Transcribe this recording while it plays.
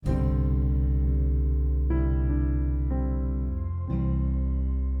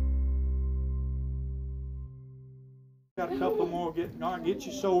got a couple more. Get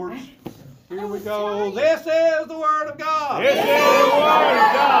your swords. Here we go. This is the Word of God. This is the Word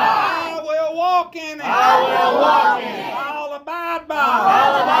of God. I will walk in it. I will walk in it. I'll abide by it.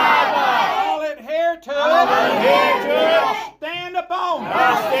 I'll abide by it. I'll adhere to it. I'll adhere to it. I'll stand upon it.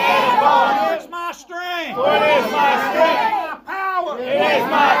 I'll stand upon it. For it is my strength. For it is my strength. It is my power. It is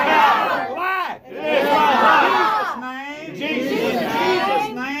my power. Life. It is my life. In Jesus' Jesus'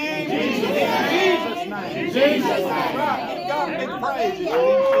 name. name. Jesus' In Jesus' name. In Jesus' name. Right. Give God a big praise.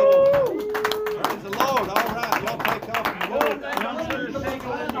 Praise the Lord. All right. Y'all take off and go. Youngsters,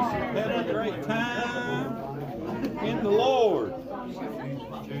 have a great time in the Lord.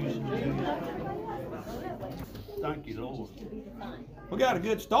 Thank you, Lord. We got a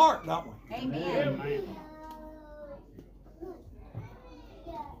good start, don't we? Amen.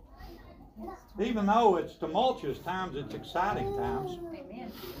 Even though it's tumultuous times, it's exciting times.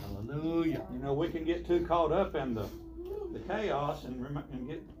 Amen. Hallelujah. You know, we can get too caught up in the chaos and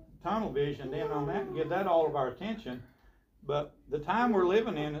get tunnel vision then on that and give that all of our attention. But the time we're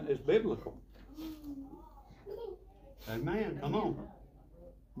living in is biblical. Amen. Come on.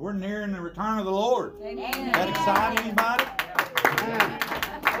 We're nearing the return of the Lord. Amen. That excite anybody? Amen.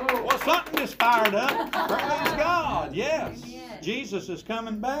 Well, something just fired up. Praise God. Yes. Amen. Jesus is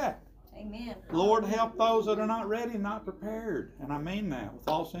coming back. Amen. Lord, help those that are not ready and not prepared. And I mean that with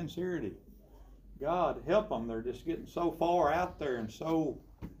all sincerity. God, help them. They're just getting so far out there and so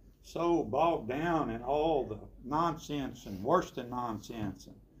bogged down in all the nonsense and worse than nonsense.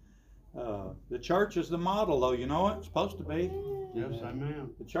 And the church is the model, though. You know what it's supposed to be? Yes,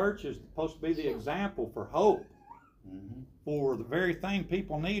 amen. The church is supposed to be the example for hope, Mm-hmm. for the very thing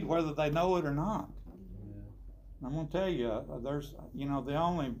people need, whether they know it or not. I'm going to tell you, the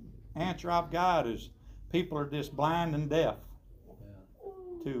only answer I've got is people are just blind and deaf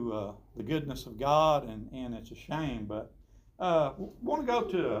to the goodness of God, and it's a shame. But we want to go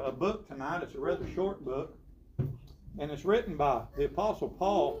to a book tonight. It's a rather short book, and it's written by the Apostle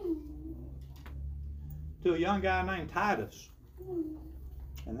Paul to a young guy named Titus,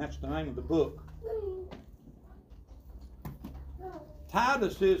 and that's the name of the book.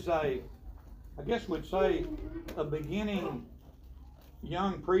 Titus is I guess we'd say, a beginning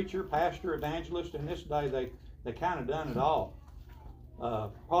young preacher, pastor, evangelist. In this day, they kind of done it all.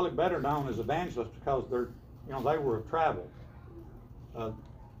 Probably better known as evangelists because they were of travel.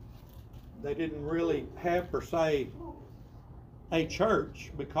 They didn't really have per se a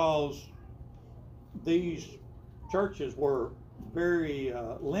church because these churches were very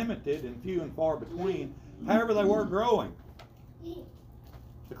limited and few and far between. However, they were growing.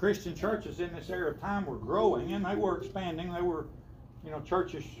 The Christian churches in this era of time were growing and they were expanding. They were,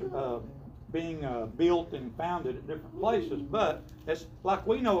 churches being built and founded at different places. But it's like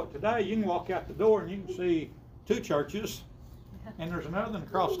we know it today. You can walk out the door and you can see 2 churches, and there's another one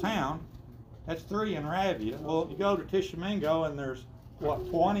across town. That's 3 in Ravia. Well, you go to Tishomingo and there's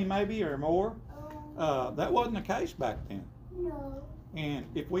 20 maybe or more. That wasn't the case back then. And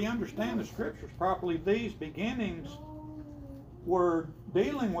if we understand the scriptures properly, these beginnings were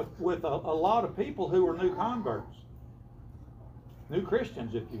dealing with a lot of people who were new converts, new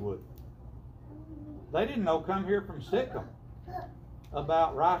Christians, if you would. They didn't know come here from Sikkim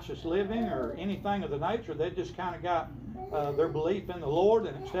about righteous living or anything of the nature. They just kind of got their belief in the Lord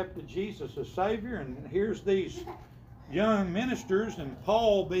and accepted Jesus as Savior. And here's these young ministers, and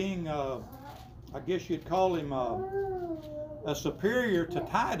Paul being, I guess you'd call him a superior to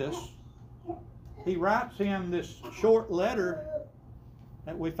Titus, he writes him this short letter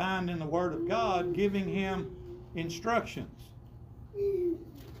that we find in the Word of God, giving him instructions.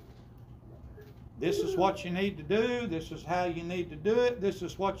 This is what you need to do. This is how you need to do it. This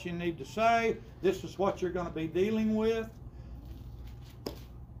is what you need to say. This is what you're going to be dealing with.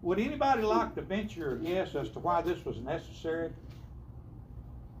 Would anybody like to venture a guess as to why this was necessary?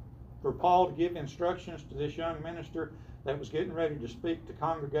 For Paul to give instructions to this young minister that was getting ready to speak to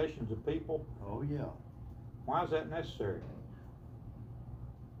congregations of people? Oh, yeah. Why is that necessary?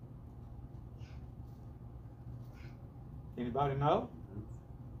 Anybody know?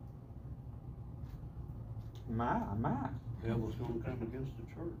 My. The devil's going to come against the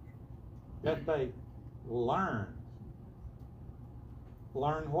church. That they learn.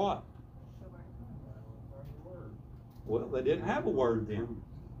 Learn what? Well, they didn't have a word then,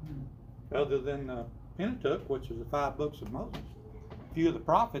 other than the Pentateuch, which is the 5 books of Moses. A few of the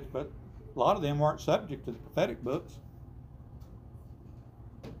prophets, but a lot of them weren't subject to the prophetic books.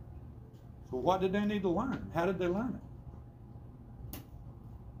 So what did they need to learn? How did they learn it?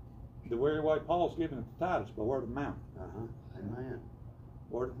 The very way Paul's giving it to Titus, by word of mouth. Amen.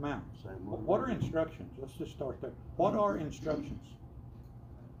 Word of mouth. Same Well, word. what are instructions? Let's just start there. What are instructions?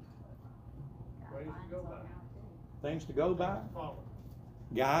 Ways to go by. Things to go by? Follow.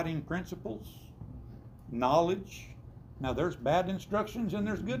 Guiding principles? Knowledge? Now there's bad instructions and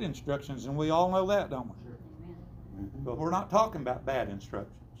there's good instructions, and we all know that, don't we? Mhm. But we're not talking about bad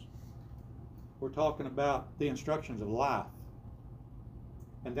instructions. We're talking about the instructions of life.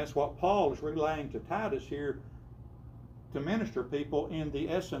 And that's what Paul is relaying to Titus here, to minister people in the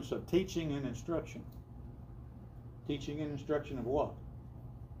essence of teaching and instruction. Teaching and instruction of what?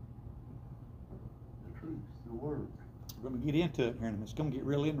 The truth, the word. We're going to get into it here in a minute. It's going to get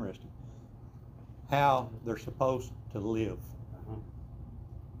really interesting. How they're supposed to live, Uh-huh.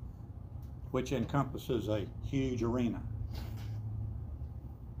 which encompasses a huge arena.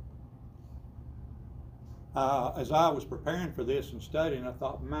 As I was preparing for this and studying, I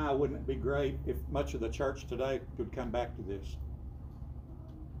thought, my, wouldn't it be great if much of the church today could come back to this?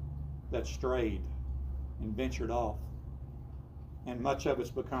 That strayed and ventured off. And much of it's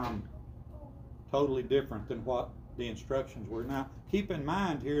become totally different than what the instructions were. Now, keep in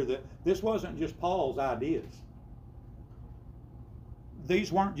mind here that this wasn't just Paul's ideas.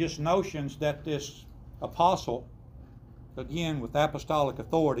 These weren't just notions that this apostle, again with apostolic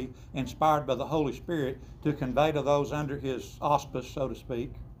authority, inspired by the Holy Spirit, to convey to those under his auspice, so to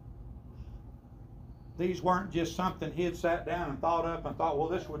speak. These weren't just something he had sat down and thought up and thought, well,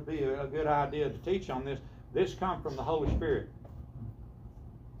 this would be a good idea to teach on this. This come from the Holy Spirit.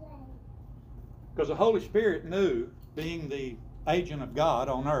 Because the Holy Spirit knew, being the agent of God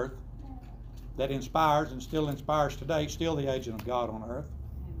on earth, that inspires and still inspires today, still the agent of God on earth.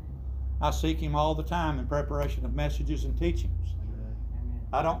 I seek him all the time in preparation of messages and teachings.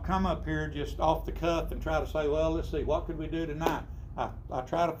 I don't come up here just off the cuff and try to say, well, let's see, what could we do tonight? I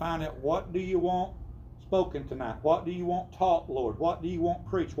try to find out, what do you want spoken tonight? What do you want taught, Lord? What do you want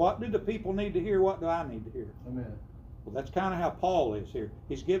preached? What do the people need to hear? What do I need to hear? Amen. Well, that's kind of how Paul is here.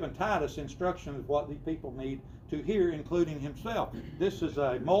 He's given Titus instructions of what the people need to hear, including himself. This is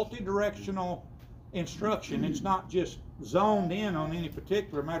a multi-directional instruction. It's not just zoned in on any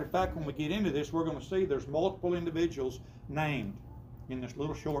particular. Matter of fact, when we get into this, we're going to see there's multiple individuals named in this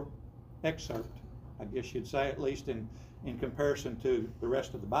little short excerpt. I guess you'd say, at least in comparison to the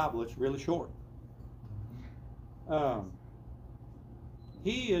rest of the Bible, it's really short.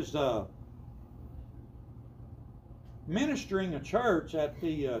 He is ministering a church at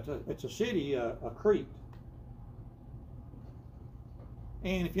it's a city, Crete.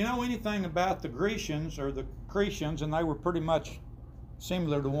 And if you know anything about the Grecians or the Cretians, and they were pretty much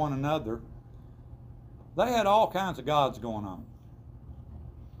similar to one another, they had all kinds of gods going on.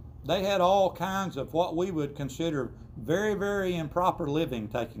 They had all kinds of what we would consider very, very improper living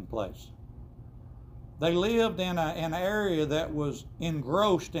taking place. They lived in an area that was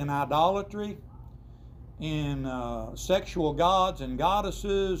engrossed in idolatry, in sexual gods and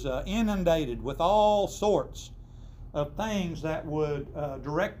goddesses, inundated with all sorts of things that would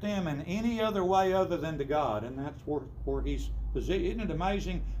direct them in any other way other than to God. And that's where he's positioned. Isn't it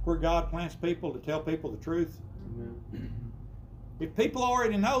amazing where God plants people to tell people the truth? Amen. If people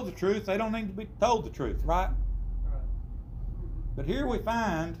already know the truth, they don't need to be told the truth, right? But here we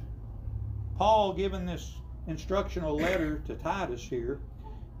find Paul giving this instructional letter to Titus here,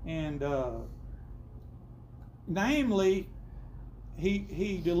 and namely,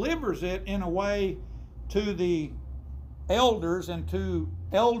 he delivers it in a way to the elders and to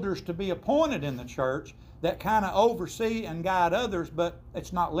elders to be appointed in the church that kind of oversee and guide others, but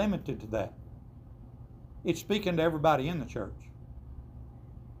it's not limited to that. It's speaking to everybody in the church.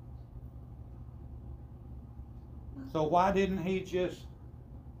 So why didn't he just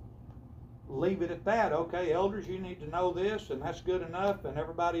leave it at that? Okay, elders, you need to know this, and that's good enough, and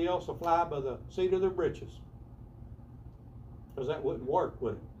everybody else will fly by the seat of their britches. Because that wouldn't work,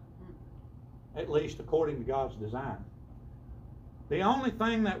 would it? At least according to God's design. The only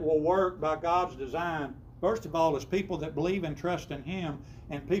thing that will work by God's design, first of all, is people that believe and trust in Him,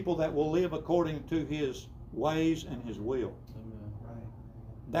 and people that will live according to His ways and His will.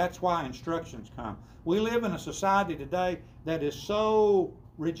 That's why instructions come. We live in a society today that is so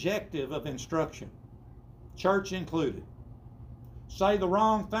rejective of instruction, church included. Say the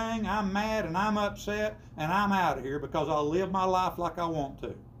wrong thing, I'm mad and I'm upset and I'm out of here because I'll live my life like I want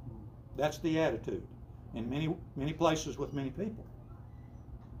to. That's the attitude in many places with many people.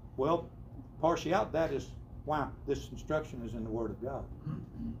 Well, partiality, that is why this instruction is in the Word of God.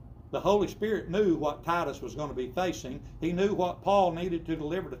 The Holy Spirit knew what Titus was going to be facing. He knew what Paul needed to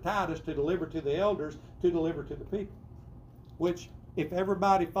deliver to Titus, to deliver to the elders, to deliver to the people. Which, if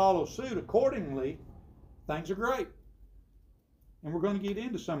everybody follows suit accordingly, things are great. And we're going to get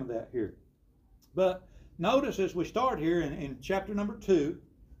into some of that here. But notice as we start here in chapter number 2,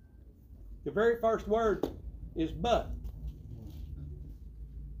 the very first word is but.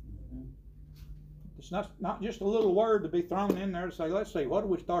 It's not just a little word to be thrown in there to say, let's see, what do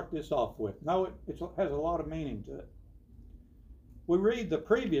we start this off with? No, it has a lot of meaning to it. We read the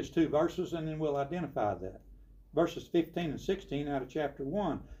previous 2 verses and then we'll identify that. Verses 15 and 16 out of chapter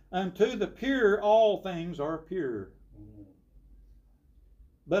 1. Unto the pure all things are pure.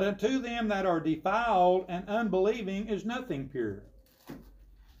 But unto them that are defiled and unbelieving is nothing pure.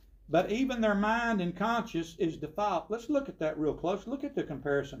 But even their mind and conscience is defiled. Let's look at that real close. Look at the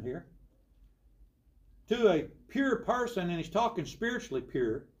comparison here. To a pure person, and he's talking spiritually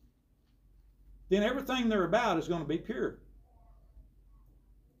pure, then everything they're about is going to be pure.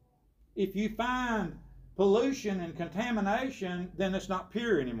 If you find pollution and contamination, then it's not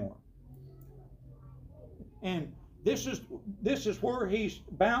pure anymore. And this is where he's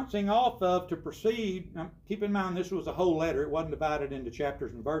bouncing off of to proceed. Now, keep in mind, this was a whole letter. It wasn't divided into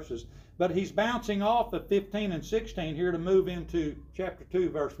chapters and verses. But he's bouncing off of 15 and 16 here to move into chapter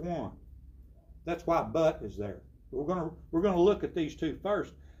 2, verse 1. That's why but is there. We're going to look at these 2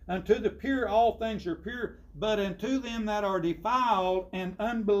 first. Unto the pure all things are pure, but unto them that are defiled and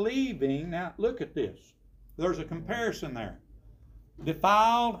unbelieving. Now look at this. There's a comparison there.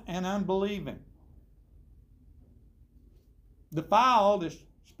 Defiled and unbelieving. Defiled is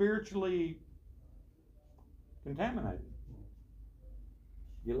spiritually contaminated.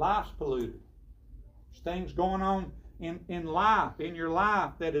 Your life's polluted. There's things going on in life, in your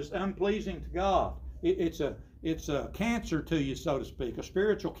life, that is unpleasing to God. It's a cancer to you, so to speak, a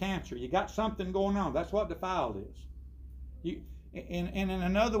spiritual cancer. You got something going on. That's what defiled is. And in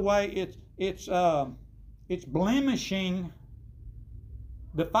another way, it's blemishing.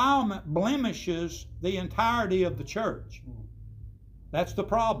 Defilement blemishes the entirety of the church. That's the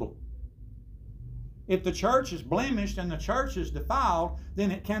problem. If the church is blemished and the church is defiled,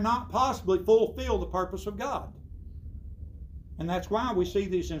 then it cannot possibly fulfill the purpose of God. And that's why we see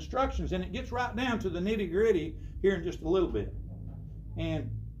these instructions, and it gets right down to the nitty-gritty here in just a little bit.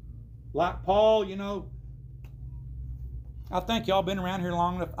 And like Paul, I think y'all been around here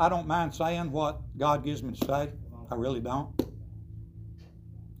long enough. I don't mind saying what God gives me to say. I really don't.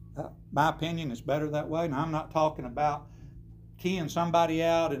 My opinion is better that way. And I'm not talking about keying somebody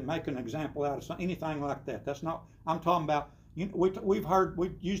out and making an example out of anything like that. That's not. I'm talking about.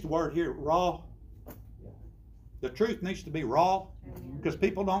 We've used the word here, raw. The truth needs to be raw, because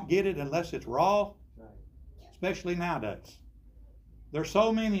people don't get it unless it's raw, especially nowadays. There's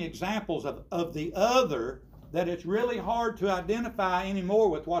so many examples of the other that it's really hard to identify anymore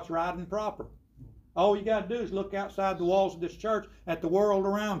with what's right and proper. All you got to do is look outside the walls of this church at the world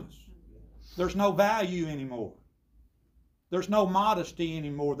around us. There's no value anymore. There's no modesty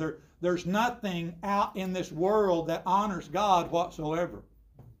anymore. There's nothing out in this world that honors God whatsoever.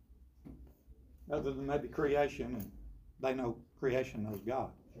 Other than maybe creation, and they know creation knows God.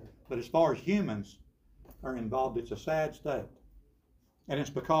 But as far as humans are involved, it's a sad state. And it's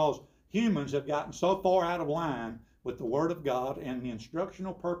because humans have gotten so far out of line with the Word of God and the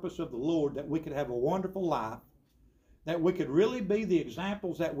instructional purpose of the Lord that we could have a wonderful life, that we could really be the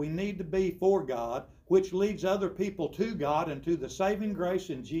examples that we need to be for God, which leads other people to God and to the saving grace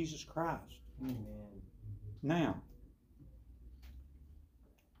in Jesus Christ. Amen. Now,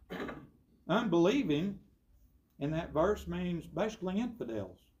 unbelieving in that verse means basically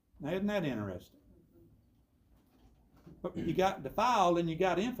infidels. Now, isn't that interesting? But you got defiled and you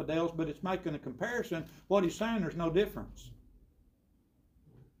got infidels, but it's making a comparison. What he's saying, there's no difference.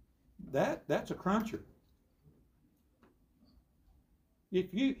 That's a cruncher.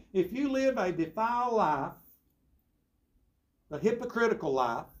 If you live a defiled life, a hypocritical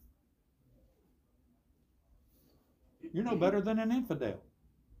life, you're no better than an infidel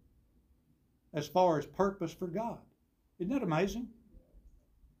as far as purpose for God. Isn't that amazing?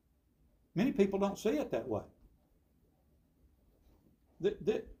 Many people don't see it that way.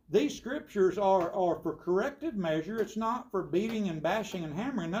 These scriptures are for corrective measure. It's not for beating and bashing and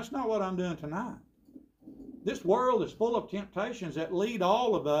hammering. That's not what I'm doing tonight. This world is full of temptations that lead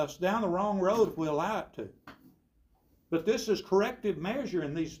all of us down the wrong road if we allow it to. But this is corrective measure,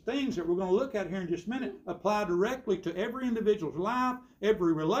 and these things that we're going to look at here in just a minute apply directly to every individual's life,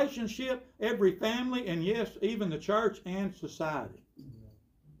 every relationship, every family, and yes, even the church and society.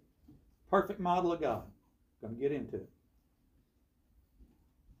 Perfect model of God. Going to get into it.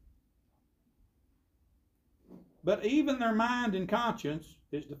 But even their mind and conscience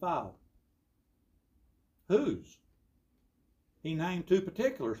is defiled. Whose? He named two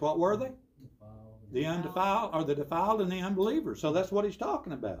particulars. What were they? The undefiled, or the defiled and the unbelievers. So that's what he's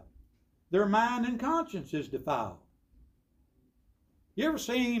talking about. Their mind and conscience is defiled. You ever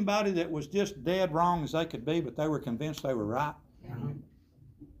see anybody that was just dead wrong as they could be, but they were convinced they were right? Trying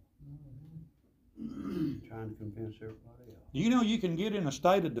to convince everybody else. Do you know you can get in a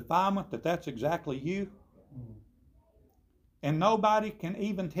state of defilement that's exactly you? And nobody can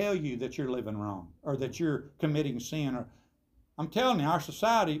even tell you that you're living wrong or that you're committing sin. Or I'm telling you, our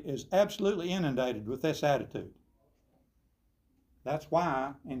society is absolutely inundated with this attitude. That's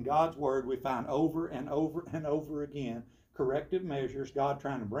why in God's Word we find over and over and over again corrective measures, God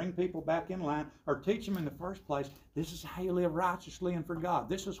trying to bring people back in line or teach them in the first place, this is how you live righteously and for God.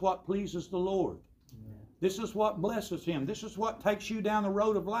 This is what pleases the Lord. This is what blesses Him. This is what takes you down the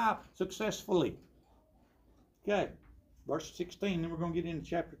road of life successfully. Okay, verse 16, then we're going to get into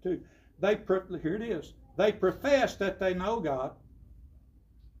chapter 2. Here it is. They profess that they know God.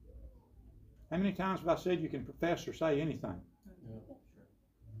 How many times have I said you can profess or say anything?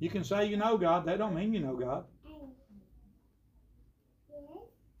 You can say you know God. That don't mean you know God.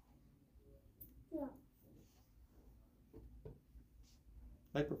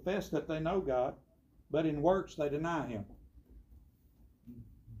 They profess that they know God, but in works they deny Him.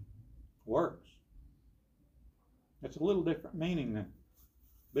 Works. It's a little different meaning than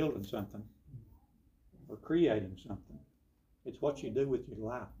building something or creating something. It's what you do with your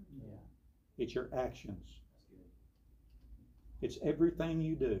life. It's your actions. It's everything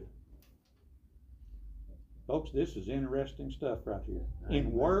you do. Folks, this is interesting stuff right here. In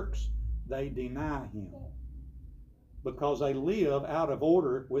works, they deny Him because they live out of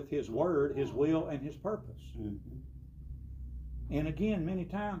order with His Word, His will, and His purpose. And again, many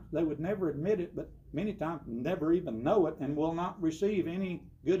times, they would never admit it, but many times never even know it and will not receive any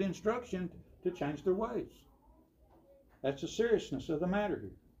good instruction to change their ways. That's the seriousness of the matter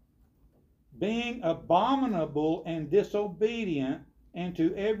here. Being abominable and disobedient, and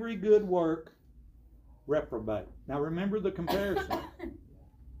to every good work reprobate. Now remember the comparison.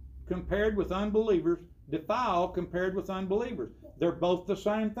 Compared with unbelievers, defiled compared with unbelievers. They're both the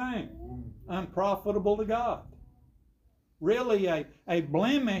same thing. Unprofitable to God. Really a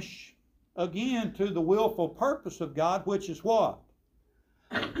blemish, again, to the willful purpose of God, which is what?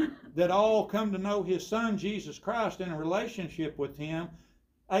 That all come to know His Son, Jesus Christ, in a relationship with Him,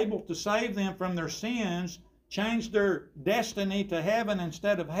 able to save them from their sins, change their destiny to heaven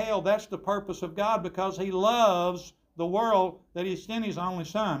instead of hell. That's the purpose of God, because He loves the world that He sent His only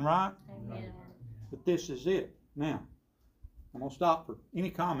Son, right? Amen. But this is it. Now, I'm going to stop for any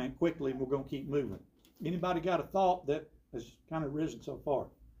comment quickly, and we're going to keep moving. Anybody got a thought that has kind of risen so far?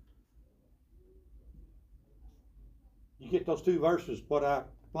 You get those two verses, what I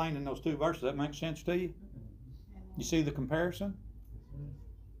explained in those two verses, that makes sense to you? You see the comparison?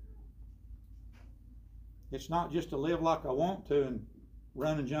 It's not just to live like I want to and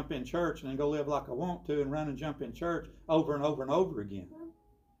run and jump in church and then go live like I want to and run and jump in church over and over and over again.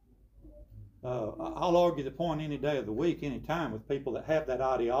 I'll argue the point any day of the week, any time, with people that have that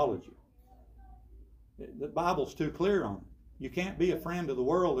ideology. The Bible's too clear on it. You can't be a friend of the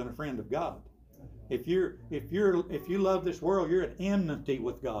world and a friend of God. If you love this world, you're at enmity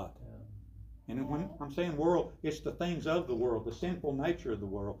with God. And when I'm saying world, it's the things of the world, the sinful nature of the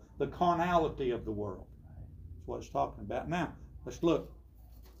world, the carnality of the world. That's what it's talking about. Now, let's look.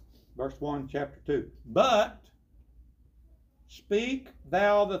 Verse 1, chapter 2. But speak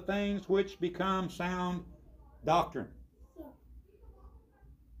thou the things which become sound doctrine.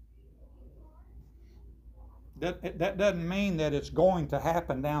 That doesn't mean that it's going to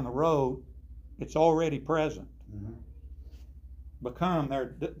happen down the road. It's already present. Become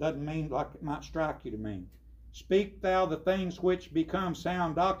there doesn't mean like it might strike you to mean. Speak thou the things which become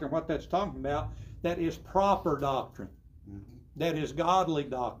sound doctrine. What that's talking about, that is proper doctrine. That is godly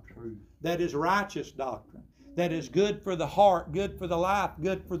doctrine. That is righteous doctrine. That is good for the heart, good for the life,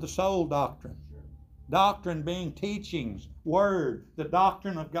 good for the soul doctrine. Doctrine being teachings, word, the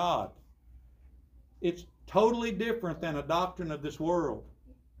doctrine of God. It's totally different than a doctrine of this world.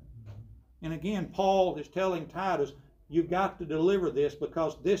 And again, Paul is telling Titus, you've got to deliver this,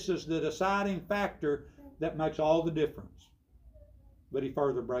 because this is the deciding factor that makes all the difference. But he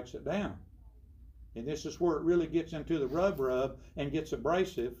further breaks it down. And this is where it really gets into the rub and gets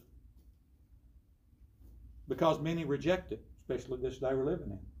abrasive, because many reject it, especially this day we're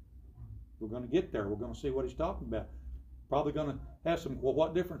living in. We're going to get there. We're going to see what he's talking about. Probably going to have some, well,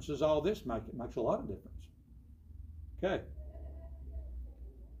 what difference does all this make? It makes a lot of difference. Okay.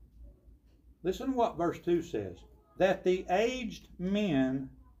 Listen to what verse 2 says. That the aged men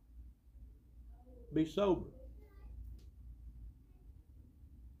be sober.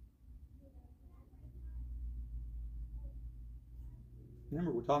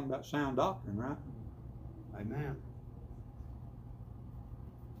 Remember, we're talking about sound doctrine, right? Amen.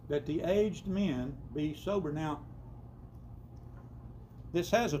 That the aged men be sober. Now, this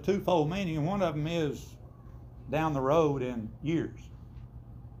has a twofold meaning, and one of them is down the road in years.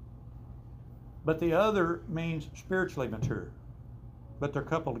 But the other means spiritually mature. But they're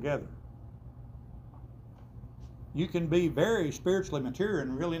coupled together. You can be very spiritually mature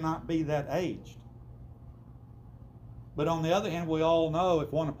and really not be that aged. But on the other hand, we all know,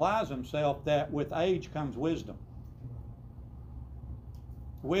 if one applies himself, that with age comes wisdom.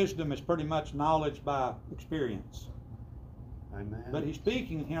 Wisdom is pretty much knowledge by experience. Amen. But he's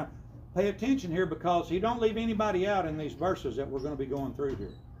speaking here. Pay attention here, because he don't leave anybody out in these verses that we're going to be going through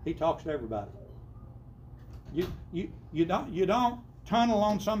here. He talks to everybody. You don't tunnel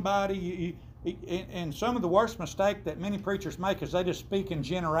on somebody. And some of the worst mistake that many preachers make is they just speak in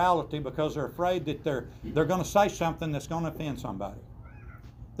generality because they're afraid that they're going to say something that's going to offend somebody.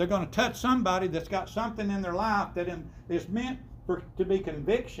 They're going to touch somebody that's got something in their life that is meant to be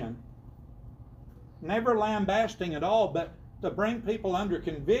conviction. Never lambasting at all, but to bring people under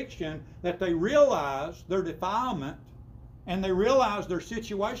conviction that they realize their defilement and they realize their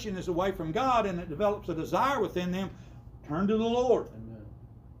situation is away from God, and it develops a desire within them. Turn to the Lord. Amen.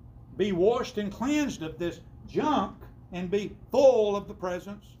 Be washed and cleansed of this junk and be full of the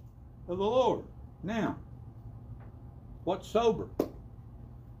presence of the Lord. Now, what's sober?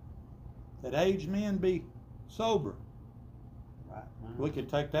 That aged men be sober. Right. We could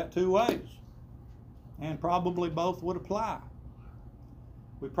take that two ways, and probably both would apply.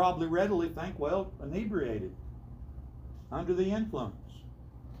 We probably readily think, well, inebriated, under the influence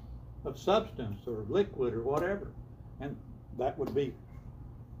of substance or liquid or whatever. And that would be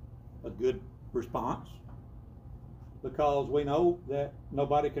a good response, because we know that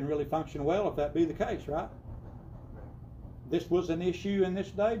nobody can really function well if that be the case, right? This was an issue in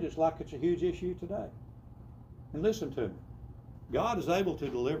this day just like it's a huge issue today. And listen to me. God is able to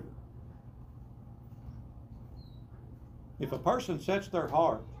deliver. If a person sets their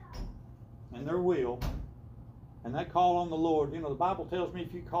heart and their will and they call on the Lord, the Bible tells me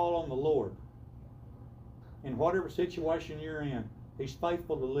if you call on the Lord in whatever situation you're in, He's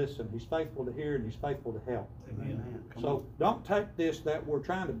faithful to listen, He's faithful to hear, and He's faithful to help. Amen. So don't take this that we're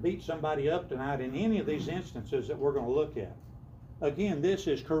trying to beat somebody up tonight in any of these instances that we're going to look at. Again, this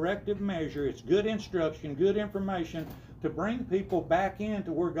is corrective measure. It's good instruction, good information to bring people back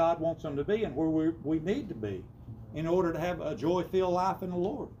into where God wants them to be and where we need to be in order to have a joy-filled life in the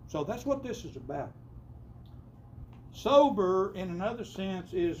Lord. So that's what this is about. Sober, in another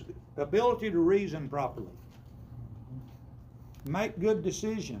sense, is ability to reason properly. Make good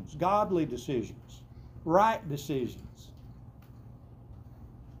decisions, godly decisions, right decisions.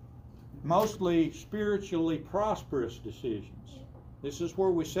 Mostly spiritually prosperous decisions. This is where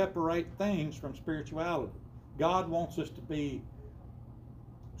we separate things from spirituality. God wants us to be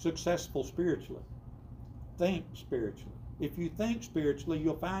successful spiritually. Think spiritually. If you think spiritually,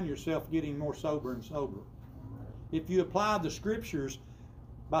 you'll find yourself getting more sober and sober. If you apply the scriptures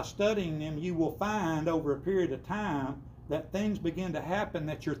by studying them, you will find over a period of time that things begin to happen,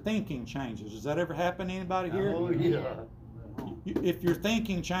 that your thinking changes. Does that ever happen to anybody here? Oh, yeah. If your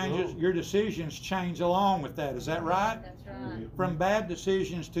thinking changes, your decisions change along with that. Is that right? That's right. From bad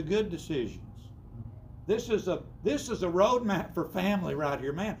decisions to good decisions. This is a roadmap for family right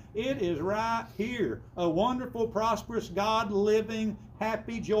here, man. It is right here. A wonderful, prosperous, God-living,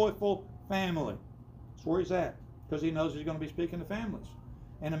 happy, joyful family. That's where He's at, because He knows He's going to be speaking to families.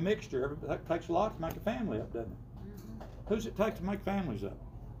 And a mixture. It takes a lot to make a family up, doesn't it? Who's it take to make families up?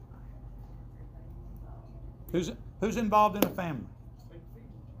 Who's involved in a family?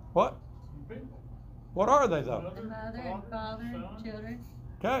 What? What are they though? The mother and father and children.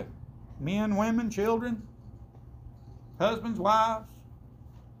 Okay. Men, women, children, husbands, wives.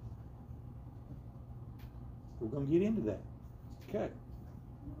 We're going to get into that. Okay.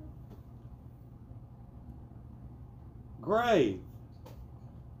 Grave.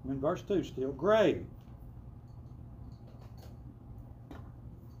 I'm in verse 2 still. Grave.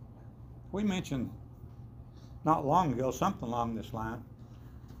 We mentioned not long ago something along this line.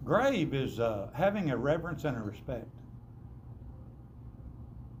 Grave is having a reverence and a respect.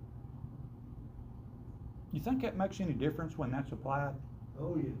 You think that makes any difference when that's applied?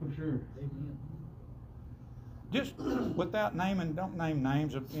 Oh, yeah, for sure. Amen. Just without naming, don't name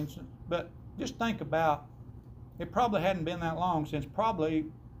names of incidents, but just think about, it probably hadn't been that long since probably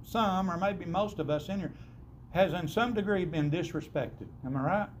some or maybe most of us in here has in some degree been disrespected. Am I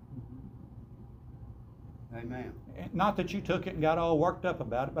right? Amen. Not that you took it and got all worked up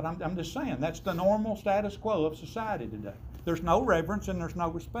about it, but I'm just saying that's the normal status quo of society today. there's no reverence and there's no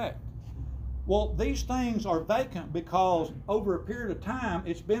respect. Well, these things are vacant because over a period of time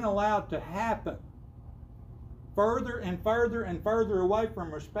it's been allowed to happen. Further and further and further away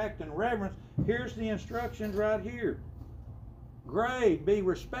from respect and reverence. Here's the instructions right here. Grade, be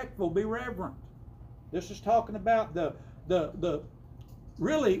respectful, be reverent. This is talking about the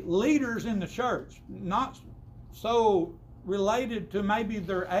really leaders in the church, not so related to maybe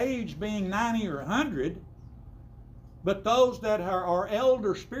their age being 90 or 100, but those that are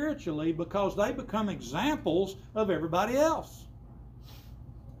elder spiritually, because they become examples of everybody else.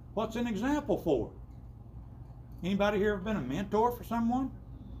 What's an example for? Anybody here ever been a mentor for someone?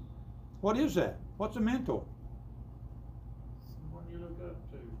 What is that? What's a mentor? Someone you look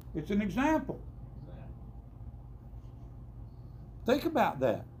up to. It's an example. Think about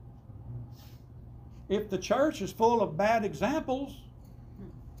that. If the church is full of bad examples,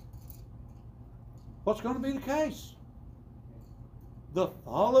 what's going to be the case? The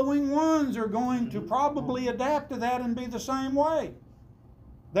following ones are going to probably adapt to that and be the same way.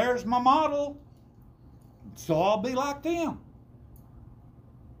 There's my model, so I'll be like them.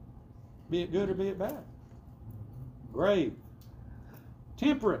 Be it good or be it bad. Grave.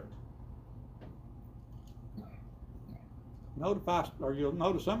 Temperate. You'll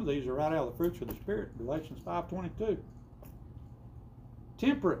notice some of these are right out of the fruits of the Spirit. Galatians 5:22.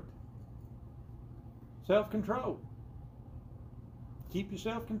 Temperate. Self-control. Keep your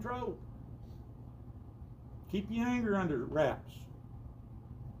self-control. Keep your anger under wraps.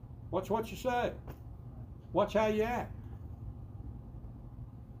 Watch what you say. Watch how you act.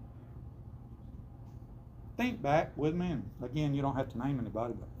 Think back with me, and again, you don't have to name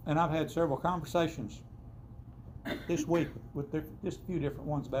anybody, and I've had several conversations this week with just a few different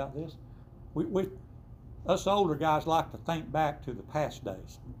ones about this. Us older guys like to think back to the past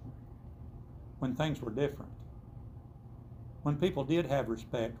days when things were different, when people did have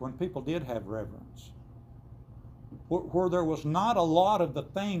respect, when people did have reverence, where there was not a lot of the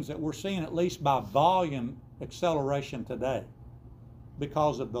things that we're seeing, at least by volume acceleration today,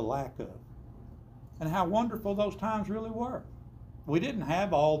 because of the lack of. And how wonderful those times really were. We didn't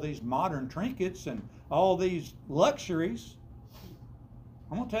have all these modern trinkets and all these luxuries.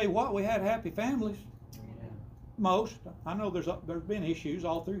 I'm going to tell you what, we had happy families. Most. I know there's been issues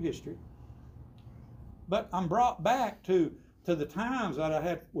all through history. But I'm brought back to the times that I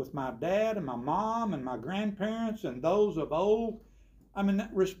had with my dad and my mom and my grandparents and those of old. I mean,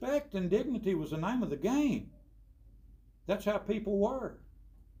 respect and dignity was the name of the game. That's how people were.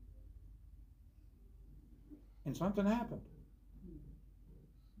 And something happened.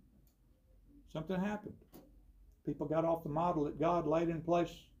 Something happened. People got off the model that God laid in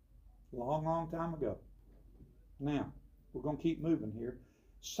place a long, long time ago. Now, we're going to keep moving here.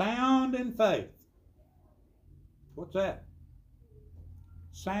 Sound in faith. What's that?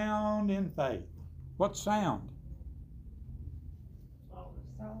 Sound in faith. What's sound?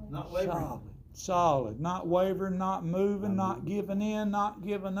 Solid. Not wavering. Solid. Solid. Not wavering, not moving, not giving in, not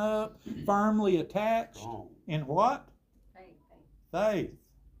giving up. Firmly attached. Oh. In what? Faith. Faith.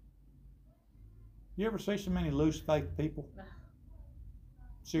 You ever see so many loose faith people?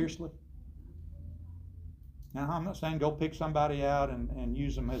 Seriously? Now, I'm not saying go pick somebody out and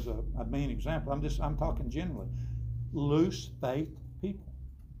use them as a mean example. I'm talking generally. Loose faith people.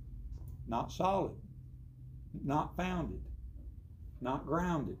 Not solid. Not founded. Not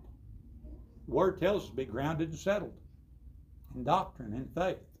grounded. The Word tells us to be grounded and settled in doctrine and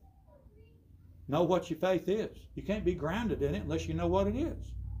faith. Know what your faith is. You can't be grounded in it unless you know what it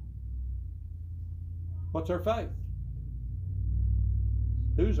is. What's our faith?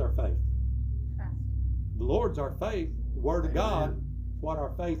 Who's our faith? Trust. The Lord's our faith. The Word of God is what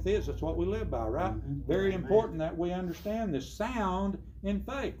our faith is. That's what we live by, right? Mm-hmm. Very Amen. important that we understand this. Sound in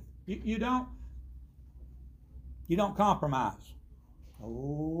faith. You don't compromise.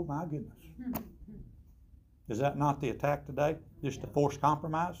 Oh my goodness. Is that not the attack today? Just to force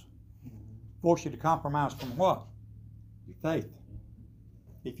compromise? Force you to compromise from what? Your faith.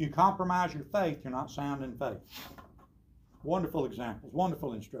 If you compromise your faith, you're not sound in faith. Wonderful examples,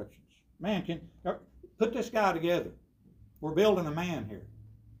 wonderful instructions. Man, put this guy together. We're building a man here.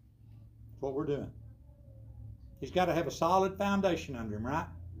 That's what we're doing. He's got to have a solid foundation under him, right?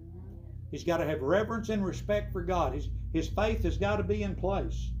 He's got to have reverence and respect for God. His faith has got to be in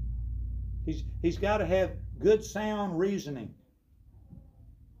place. He's got to have good sound reasoning.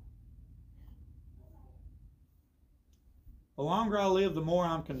 The longer I live, the more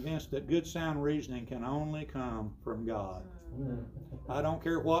I'm convinced that good sound reasoning can only come from God. I don't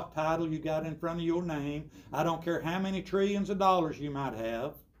care what title you got in front of your name. I don't care how many trillions of dollars you might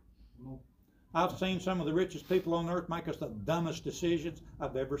have. I've seen some of the richest people on earth make us the dumbest decisions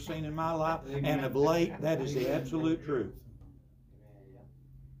I've ever seen in my life, and of late, that is the absolute truth.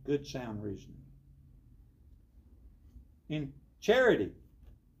 Good sound reasoning. In charity,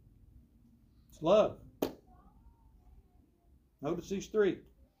 it's love. Notice these three.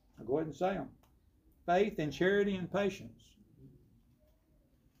 I'll go ahead and say them. Faith and charity and patience.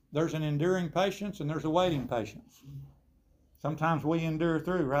 There's an enduring patience and there's a waiting patience. Sometimes we endure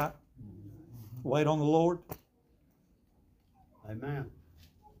through, right? Wait on the Lord. Amen.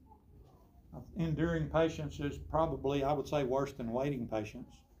 Enduring patience is probably, I would say, worse than waiting patience,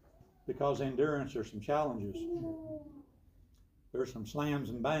 because endurance, there's some challenges. There's some slams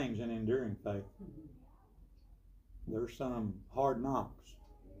and bangs in enduring faith. There's some hard knocks.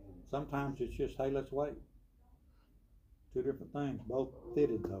 Sometimes it's just, hey, let's wait. Two different things, both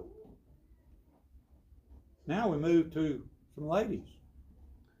fitted though. Now we move to some ladies.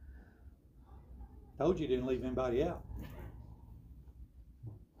 Told you didn't leave anybody out.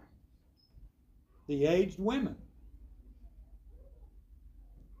 The aged women.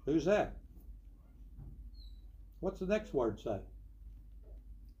 Who's that? What's the next word say?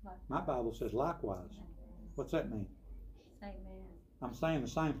 My Bible says likewise. What's that mean? Same man. I'm saying the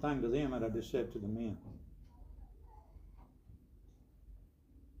same thing to them that I just said to the men.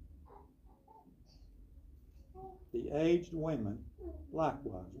 The aged women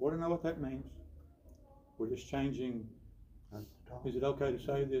likewise. Want to know what that means? We're just changing. Is it okay to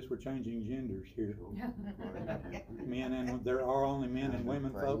say this? We're changing genders here. Men and there are only men and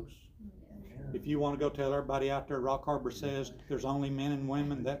women, folks. If you want to go tell everybody out there, Rock Harbor says there's only men and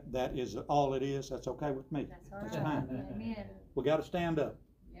women. That is all it is. That's okay with me. That's fine. Amen. We got to stand up.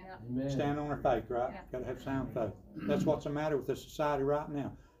 Yeah. Amen. Stand on our faith, right? Yeah. Got to have sound faith. That's what's the matter with this society right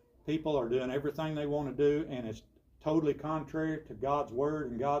now. People are doing everything they want to do, and it's totally contrary to God's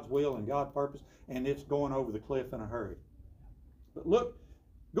word and God's will and God's purpose, and it's going over the cliff in a hurry. But look,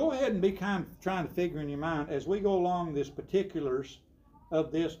 go ahead and be kind of trying to figure in your mind as we go along this particulars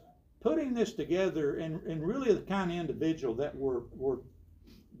of this, putting this together and really the kind of individual that we're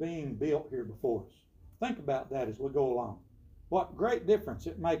being built here before us. Think about that as we go along. What great difference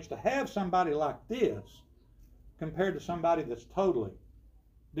it makes to have somebody like this compared to somebody that's totally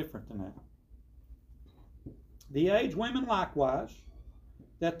different than that. The aged women likewise,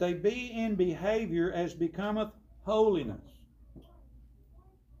 that they be in behavior as becometh holiness.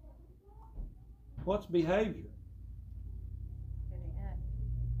 What's behavior? Where they at?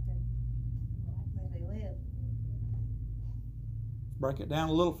 Where they live. Break it down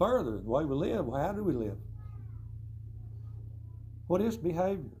a little further. The way we live, well, how do we live? What is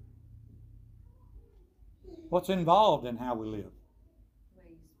behavior? What's involved in how we live? Where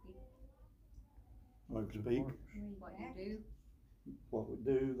you speak. What we speak, What you do. what we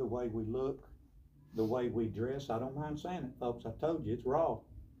do, the way we look, the way we dress. I don't mind saying it, folks. I told you, it's raw.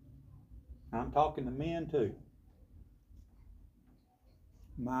 I'm talking to men too.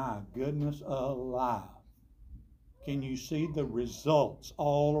 My goodness alive. Can you see the results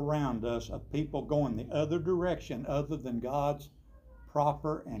all around us of people going the other direction other than God's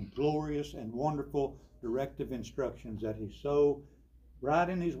proper and glorious and wonderful directive instructions that He's so, right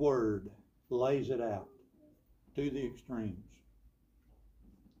in His Word, lays it out to the extremes.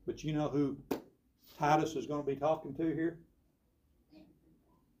 But you know who Titus is going to be talking to here?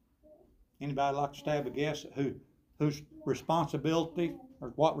 Anybody like to stab a guess at whose responsibility,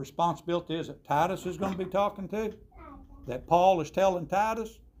 or what responsibility is it Titus is going to be talking to? That Paul is telling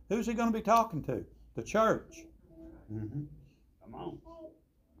Titus? Who's he going to be talking to? The church. Mm-hmm. Come on.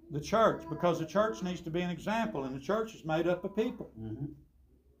 The church, because the church needs to be an example, and the church is made up of people. Mm-hmm.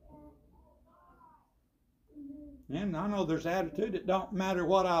 And I know there's attitude. It don't matter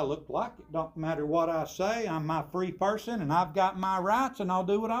what I look like. It don't matter what I say. I'm my free person, and I've got my rights, and I'll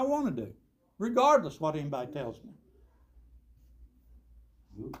do what I want to do, regardless what anybody tells me.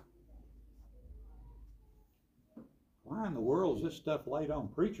 Why in the world is this stuff laid on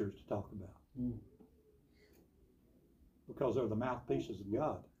preachers to talk about? Mm. Because they're the mouthpieces of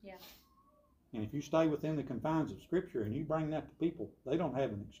God. Yeah. And if you stay within the confines of Scripture and you bring that to people, they don't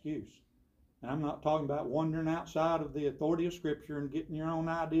have an excuse. And I'm not talking about wandering outside of the authority of Scripture and getting your own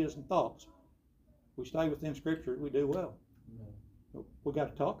ideas and thoughts. If we stay within Scripture, we do well. But we've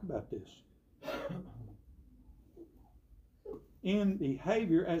got to talk about this. In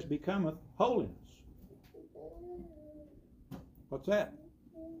behavior as becometh holiness. What's that?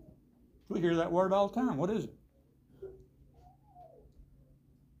 We hear that word all the time. What is it?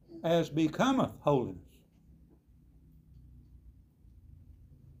 As becometh holiness.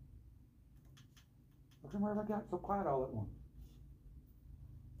 How come everybody got so quiet all at once?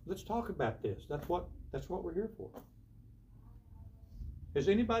 Let's talk about this. That's what we're here for. Has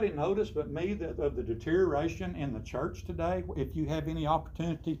anybody noticed but me of the deterioration in the church today? If you have any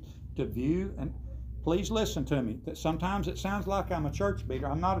opportunity to view, and please listen to me, that sometimes it sounds like I'm a church beater.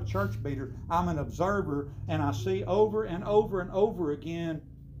 I'm not a church beater. I'm an observer, and I see over and over and over again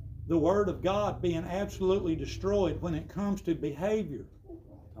the Word of God being absolutely destroyed when it comes to behavior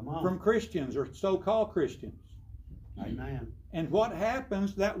from Christians or so-called Christians. Amen. And what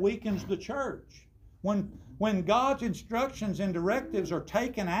happens, that weakens the church. When God's instructions and directives are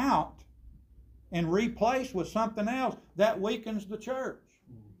taken out and replaced with something else, that weakens the church.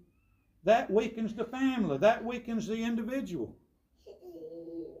 That weakens the family. That weakens the individual.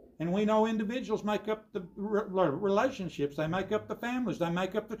 And we know individuals make up the relationships. They make up the families. They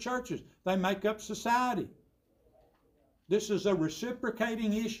make up the churches. They make up society. This is a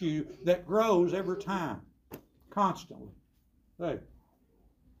reciprocating issue that grows every time, constantly. Hey.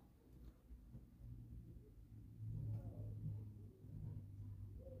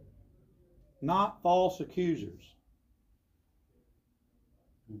 Not false accusers.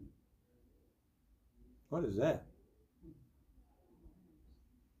 What is that?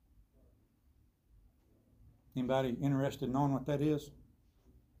 Anybody interested in knowing what that is?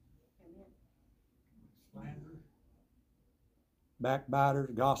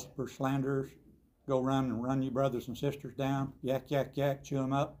 Backbiters, gossipers, slanderers, go around and run your brothers and sisters down, yak, yak, yak, chew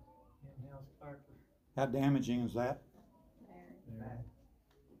them up. How damaging is that?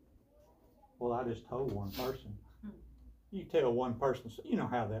 Well, I just told one person. You tell one person, you know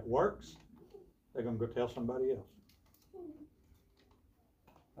how that works. They're going to go tell somebody else.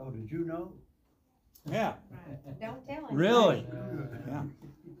 Oh, did you know? Yeah. Don't tell him. Really? Yeah.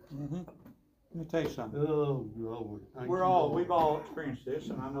 Mm-hmm. Let me tell you something. Oh, Lord. We've all experienced this,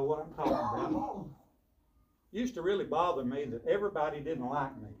 and I know what I'm talking about. It used to really bother me that everybody didn't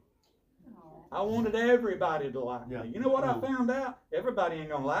like me. I wanted everybody to like me. You know what I found out? Everybody ain't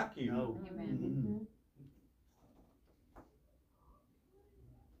gonna like you. No. Amen.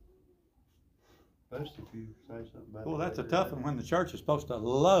 Especially if you say something about Well, that's a tough one when the church is supposed to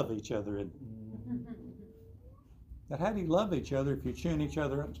love each other. But how do you love each other if you're chewing each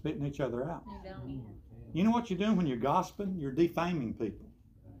other up and spitting each other out? You don't. You know what you're doing when you're gossiping? You're defaming people.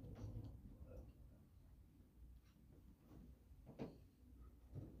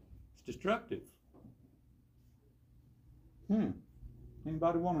 It's destructive.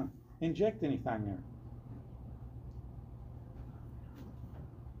 Anybody want to inject anything there?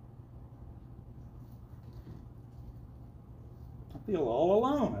 I feel all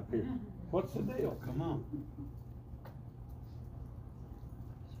alone up here. What's the deal? Come on.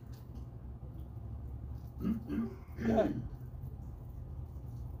 Okay.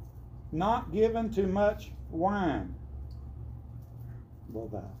 Not given too much wine. Well,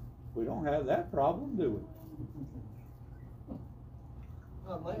 we don't have that problem, do we?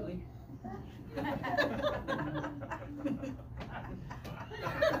 Not lately.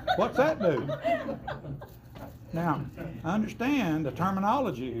 What's that do? Now, understand the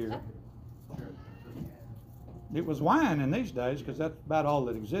terminology here. It was wine in these days because that's about all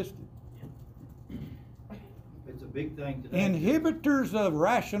that existed. It's a big thing today. Inhibitors of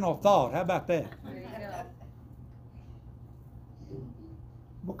rational thought. How about that? There you go.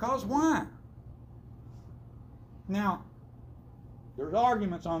 Because why? Now, there's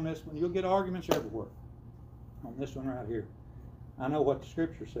arguments on this one. You'll get arguments everywhere. On this one right here. I know what the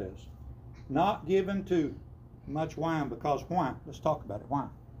scripture says. Not given to much wine because why? Let's talk about it. Why?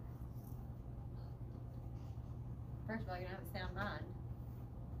 First of all, you don't have a sound mind.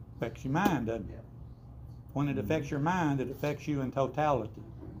 Affects your mind, doesn't it? When it affects your mind, it affects you in totality.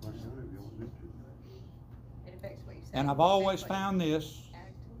 It affects what you say. And I've always found this.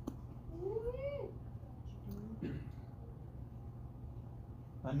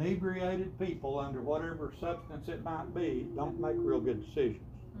 Inebriated people, under whatever substance it might be, don't make real good decisions.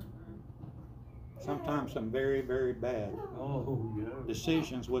 Sometimes some very, very bad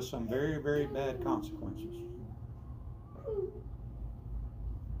decisions with some very, very bad consequences.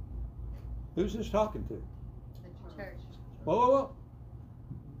 Who's this talking to? The church. Whoa, whoa, whoa.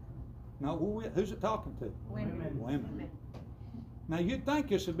 No, who's it talking to? Women. Now, you'd think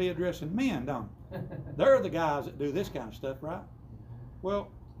this would be addressing men, don't you? They're the guys that do this kind of stuff, right?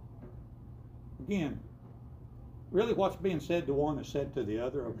 Well, again, really what's being said to one is said to the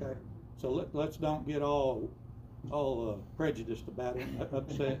other, okay? So let's don't get all prejudiced about it,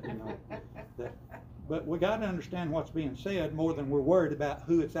 upset, you know. But we got to understand what's being said more than we're worried about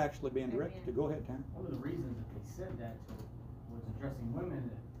who it's actually being directed to. Go ahead, Tam. One of the reasons that they said that was addressing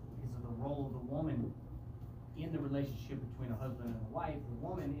women because of the role of the woman in the relationship between a husband and a wife, the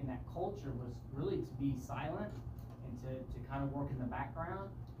woman in that culture was really to be silent and to kind of work in the background.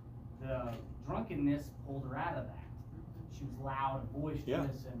 The drunkenness pulled her out of that. She was loud and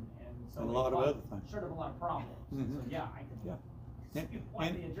boisterous, and so And a it lot of caused- other things. Sort of a lot of problems. Mhm. So yeah, I can Yeah. see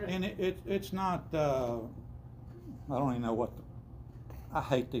why they address And it. it's not, I don't even know what, I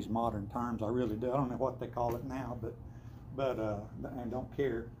hate these modern terms, I really do. I don't know what they call it now, but and don't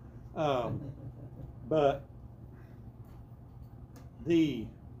care. But the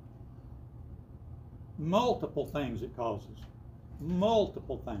multiple things it causes,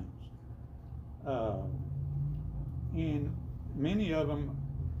 multiple things. And many of them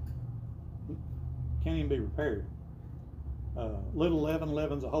can't even be repaired. Little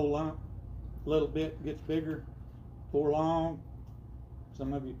leaven's a whole lump. Little bit gets bigger, before long.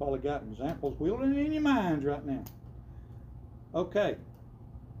 Some of you probably got examples wheeling in your minds right now. Okay,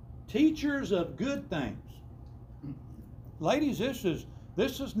 teachers of good things. Ladies, this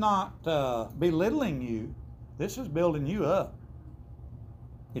is not belittling you. This is building you up.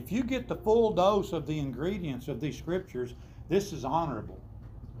 If you get the full dose of the ingredients of these scriptures, this is honorable.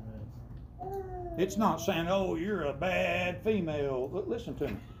 It's not saying, oh, you're a bad female. Listen to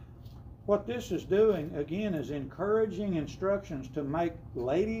me. What this is doing, again, is encouraging instructions to make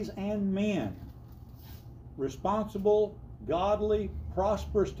ladies and men responsible, godly,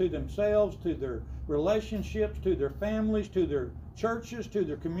 prosperous to themselves, to their relationships, to their families, to their churches, to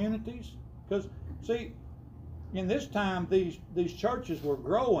their communities. Because, see, in this time, these churches were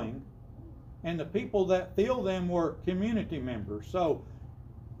growing, and the people that fill them were community members. So,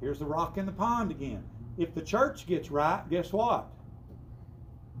 here's the rock in the pond again. If the church gets right, guess what?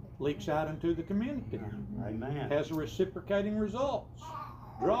 Leaks out into the community. Amen. Has a reciprocating results.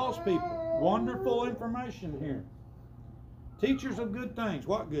 Draws people. Wonderful information here. Teachers of good things.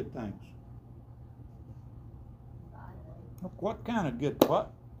 What good things? What kind of good?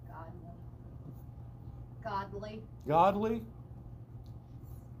 What? Godly. Godly.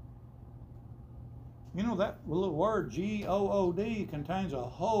 You know, that little word G-O-O-D contains a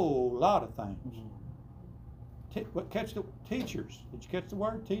whole lot of things. Catch the teachers. Did you catch the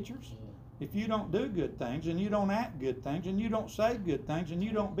word teachers? If you don't do good things, and you don't act good things, and you don't say good things, and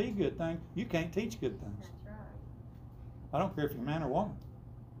you don't be good things, you can't teach good things. That's right. I don't care if you're a man or woman.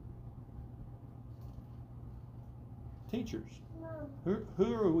 Teachers.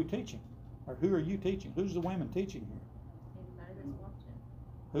 Who are we teaching? Or who are you teaching? Who's the women teaching here? Anybody that's watching.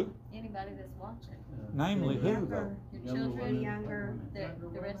 Who? Anybody that's watching. Namely who, though? Your children,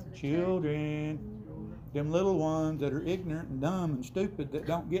 the rest of the Children. Them little ones that are ignorant and dumb and stupid that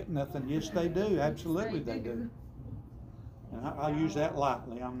don't get nothing. Yes, they do. Absolutely, they do. And I use that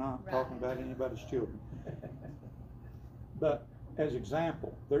lightly. I'm not talking about anybody's children. But as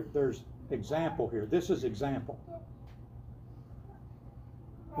example, there's example here. This is example.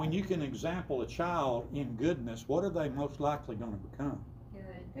 When you can example a child in goodness, what are they most likely going to become?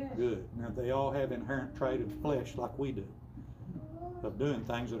 Good. Good. Now, they all have inherent trait of flesh like we do, of doing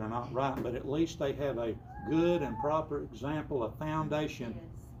things that are not right, but at least they have a good and proper example, a foundation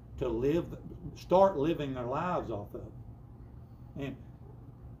to start living their lives off of. And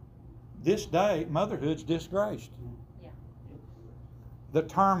this day, motherhood's disgraced. Yeah. The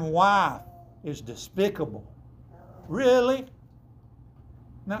term wife is despicable. Really?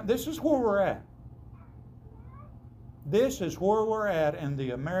 Now, this is where we're at. This is where we're at in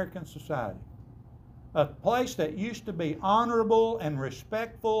the American society. A place that used to be honorable and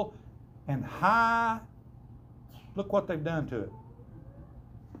respectful and high. Look what they've done to it.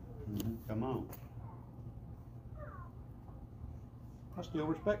 Come on. I still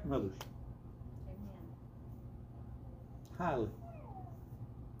respect mothers. Amen. Highly.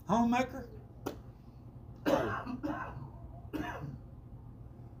 Homemaker? Highly.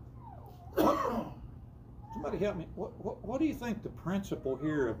 Somebody help me. What do you think the principle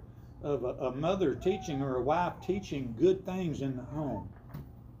here of a mother teaching or a wife teaching good things in the home?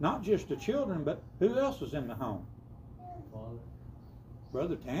 Not just the children, but who else is in the home? Father.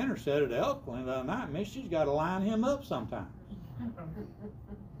 Brother Tanner said it eloquently the other night. Missy's got to line him up sometime.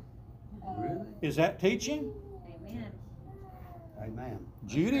 Really? Is that teaching? Amen. Amen.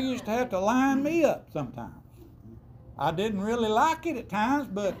 Judy used to have to line me up sometimes. I didn't really like it at times,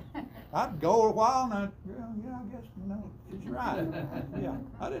 but I'd go a while and I guess, she's right. Yeah,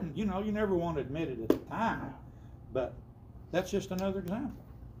 I didn't, you never want to admit it at the time, but that's just another example.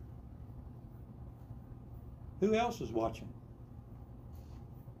 Who else is watching?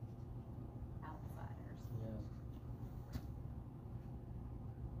 Outsiders.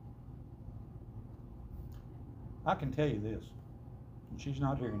 I can tell you this, and she's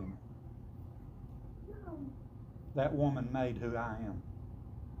not here anymore. that woman made who I am.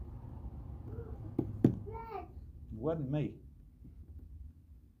 It wasn't me.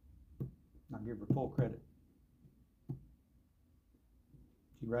 I give her full credit.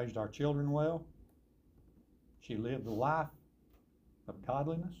 She raised our children well. She lived a life of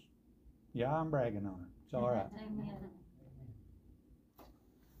godliness. Yeah, I'm bragging on her. It's all right. Amen.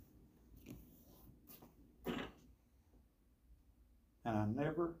 And I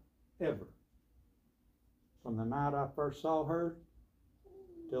never, ever, from the night I first saw her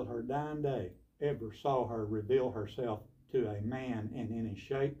till her dying day, ever saw her reveal herself to a man in any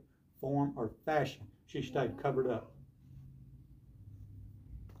shape, form, or fashion. She stayed covered up.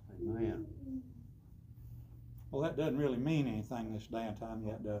 Amen. Well, that doesn't really mean anything this day and time.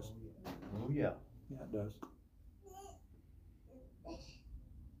 Yeah, it does. Oh, yeah. Yeah, it does.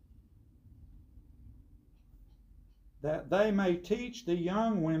 That they may teach the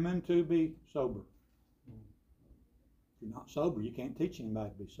young women to be sober. If you're not sober, you can't teach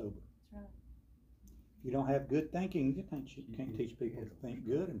anybody to be sober. That's right. If you don't have good thinking, you can't teach people to think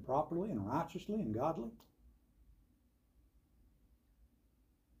good and properly and righteously and godly.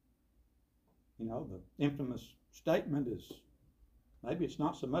 You know, the infamous statement is, maybe it's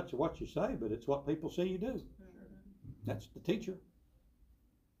not so much of what you say, but it's what people see you do. That's the teacher.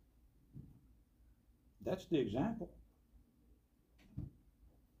 That's the example.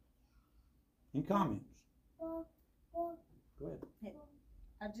 Any comments? Go ahead.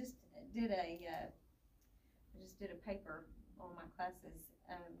 I just did a paper on my classes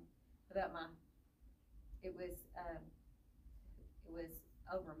about it was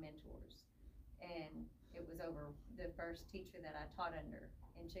over mentors, and it was over the first teacher that I taught under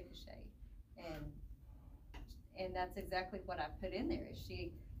in Chickasha, and that's exactly what I put in there. Is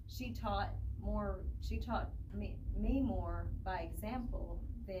she taught me more by example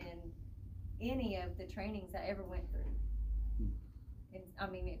than any of the trainings I ever went through. And I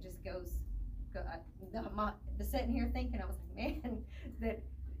mean, it just the sitting here thinking, I was like, man, that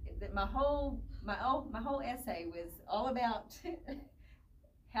my whole essay was all about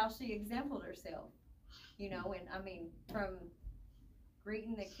how she exemplified herself, you know. And I mean, from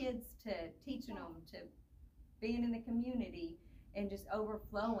greeting the kids to teaching them to being in the community and just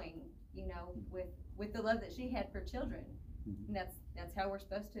overflowing, you know, with the love that she had for children. And that's how we're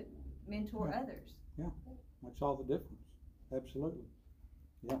supposed to mentor others. Yeah, makes all the difference. Absolutely.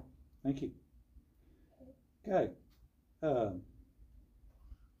 Yeah, thank you. Okay.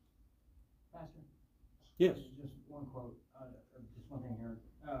 Pastor? Yes. Just one quote, just one thing here.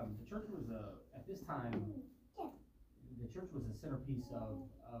 The church was at this time, the church was a centerpiece of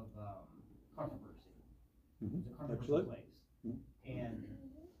controversy. It was a controversial place. And,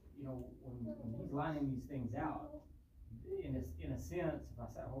 you know, when he's lining these things out, in a sense, if I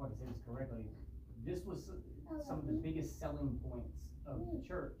hope I can say this correctly, this was some of the biggest selling points of the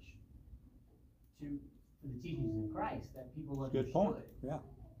church to the teachings of Christ, that people understood. Good point. Yeah.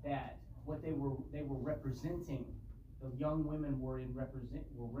 That what they were representing, the young women were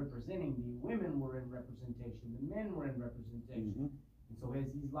representing, the women were in representation, the men were in representation. And so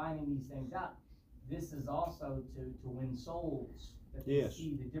as he's lining these things out, this is also to win souls, that they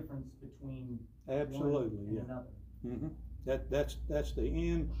see the difference between absolutely one and another. That's the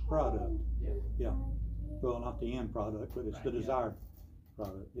end product. Yeah. Well, not the end product, but it's the desired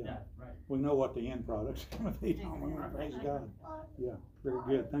product. Yeah. Right. We know what the end product's going to be. Praise God. Yeah. Very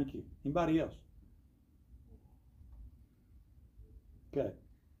good. Thank you. Anybody else? Okay.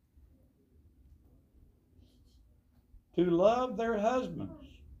 To love their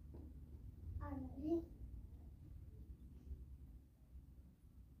husbands.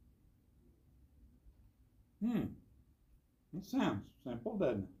 It sounds simple,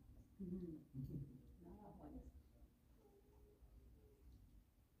 doesn't it?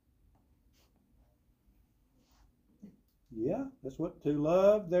 Yeah, that's what, to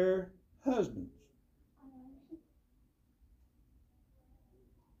love their husbands.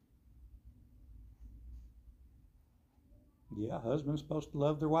 Yeah, husbands supposed to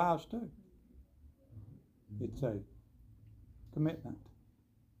love their wives too. It's a commitment.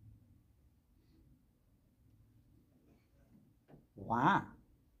 Why?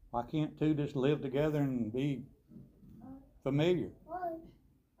 Why can't two just live together and be familiar?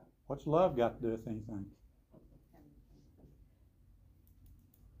 What's love got to do with anything?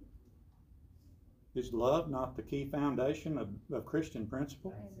 Is love not the key foundation of Christian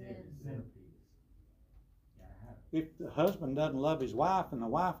principle? If the husband doesn't love his wife and the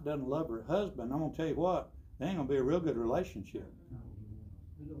wife doesn't love her husband, I'm going to tell you what, they ain't going to be a real good relationship.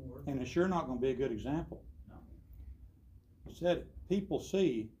 And it's sure not going to be a good example. I said it. People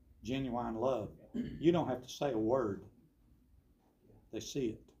see genuine love You don't have to say a word. They see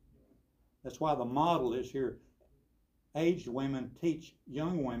it. That's why the model is here. Aged women teach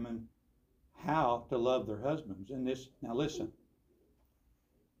young women how to love their husbands. And this, now listen,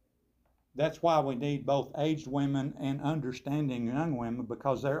 that's why we need both aged women and understanding young women,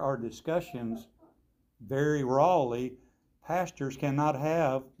 because there are discussions very rawly pastors cannot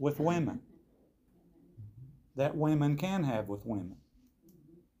have with women that women can have with women.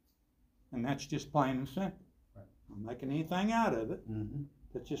 And that's just plain and simple. I'm not making anything out of it.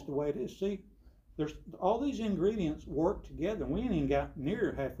 That's just the way it is. See, there's all these ingredients work together, and we ain't even got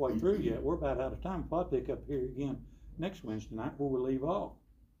near halfway through yet. We're about out of time. We'll probably pick up here again next Wednesday night where we leave off.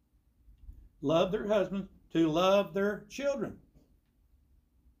 Love their husbands to love their children.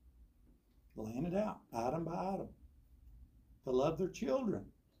 Laying it out, item by item. To love their children.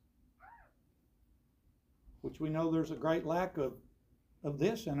 Which we know there's a great lack of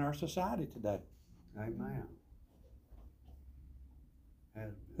this in our society today. Amen.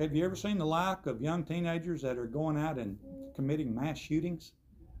 Have you ever seen the lack of young teenagers that are going out and committing mass shootings?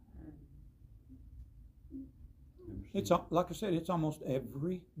 It's like I said, it's almost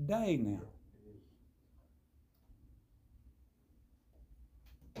every day now.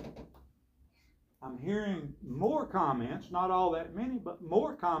 I'm hearing more comments, not all that many, but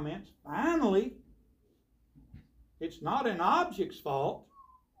more comments. Finally, it's not an object's fault,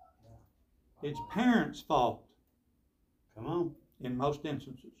 it's parents' fault. Come on. In most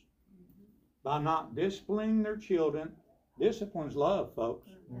instances. By not disciplining their children. Discipline's love, folks.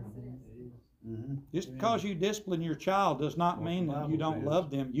 Just because you discipline your child does not mean that you don't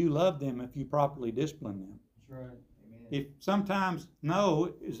love them. You love them if you properly discipline them. That's right. If sometimes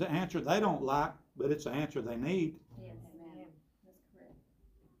no is the answer they don't like, but it's the answer they need. Yes, amen. That's correct.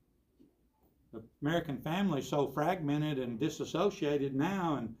 The American family is so fragmented and disassociated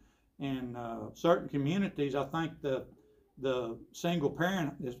now, and certain communities, I think the single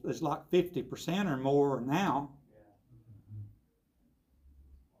parent is like 50% or more now.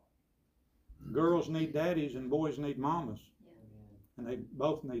 Girls need daddies and boys need mamas. And they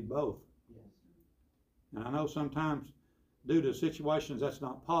both need both. And I know sometimes due to situations that's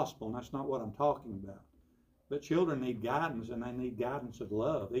not possible, and that's not what I'm talking about. But children need guidance, and they need guidance of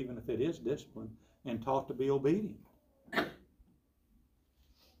love, even if it is discipline, and taught to be obedient.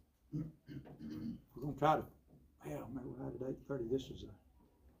 We're going to try to, maybe we're out at 8:30. This is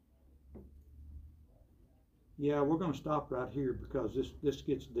we're going to stop right here because this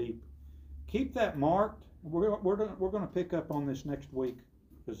gets deep. Keep that marked. We're going to pick up on this next week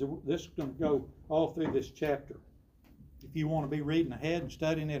because this is going to go all through this chapter. If you want to be reading ahead and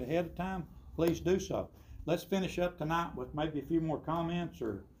studying it ahead of time, please do so. Let's finish up tonight with maybe a few more comments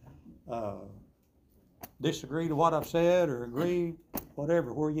or disagree to what I've said or agree,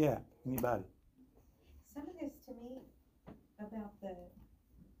 whatever. Where you at? Anybody? Some of this to me about the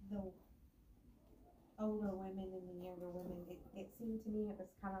older women and the younger women, it seemed to me it was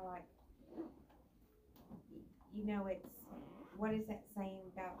kind of like, it's, what is that saying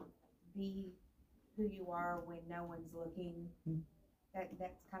about be who you are when no one's looking?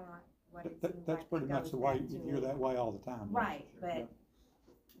 That's kind of like what it seems That's like pretty much the way you're that way all the time. Right, but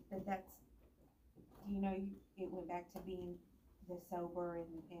that's, it went back to being the sober and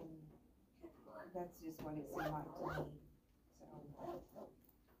that's just what it seemed like to me. So.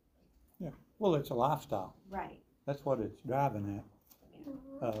 Yeah. Well, it's a lifestyle. Right. That's what it's driving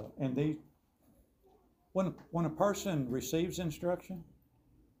at. And when a person receives instruction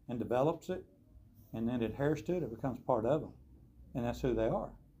and develops it, and then adheres to it, it becomes part of them, and that's who they are.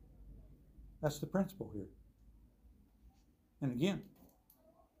 That's the principle here. And again,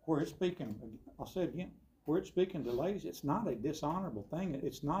 where it's speaking, I'll say it again, where it's speaking to ladies, it's not a dishonorable thing.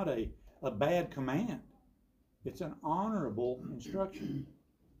 It's not a bad command. It's an honorable instruction,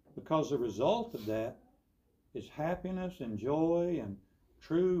 because the result of that is happiness and joy and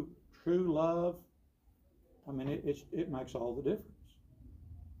true love. I mean, it makes all the difference.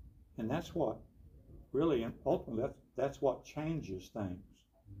 And that's what really, and ultimately, that's what changes things.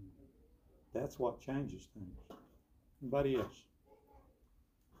 That's what changes things. Anybody else?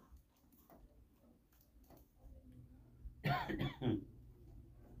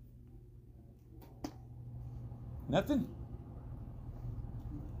 Nothing?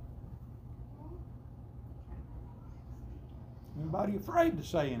 Anybody afraid to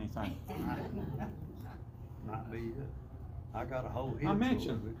say anything? Might be it. I got a whole head. I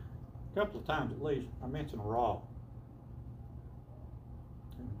mentioned a couple of times at least, I mentioned raw.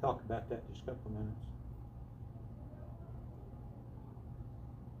 And we'll talk about that in just a couple of minutes.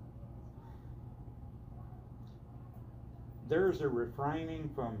 There's a refraining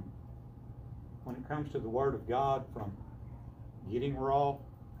from when it comes to the Word of God, from getting raw,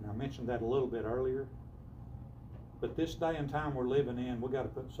 and I mentioned that a little bit earlier. But this day and time we're living in, we got to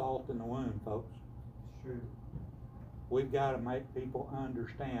put salt in the wound, folks. True. We've got to make people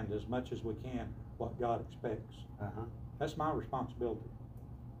understand as much as we can what God expects. Uh-huh. That's my responsibility.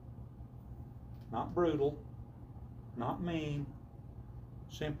 Not brutal, not mean,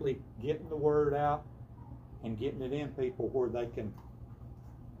 simply getting the word out and getting it in people where they can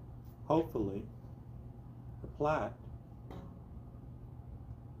hopefully apply it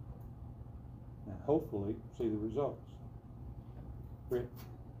and hopefully see the results. Rick?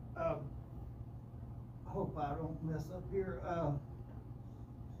 I hope I don't mess up here.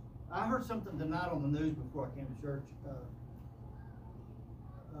 I heard something tonight on the news before I came to church.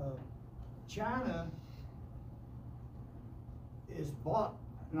 China is bought,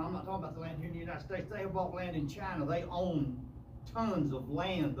 and I'm not talking about the land here in the United States, they have bought land in China. They own tons of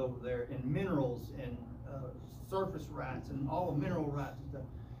land over there, and minerals and surface rights and all the mineral rights and stuff.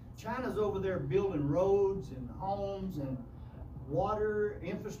 China's over there building roads and homes and water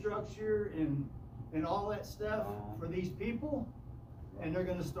infrastructure and all that stuff for these people, and they're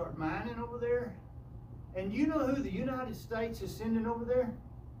going to start mining over there. And you know who the United States is sending over there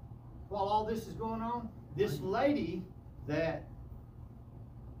while all this is going on? This lady that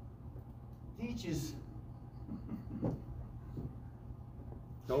teaches.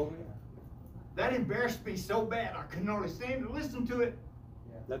 Oh, yeah. That embarrassed me so bad I couldn't hardly stand to listen to it.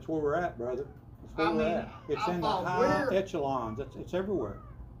 That's where we're at, brother. That's where I we're mean, at. It's I in the thought, high where- echelons. It's everywhere.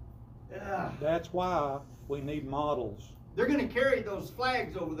 That's why we need models. They're going to carry those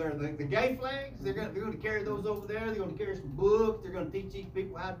flags over there, the gay flags. They're going to carry those over there. They're going to carry some books. They're going to teach these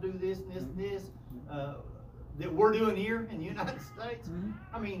people how to do this and this and this that we're doing here in the United States.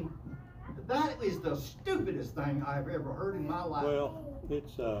 I mean, that is the stupidest thing I've ever heard in my life. Well,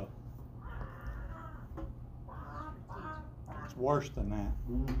 it's worse than that.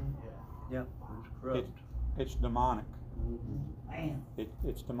 Yeah, it's corrupt. It's demonic. Man.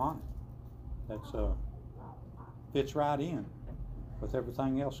 It's demonic. That's fits right in with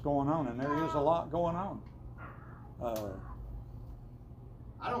everything else going on, and there is a lot going on.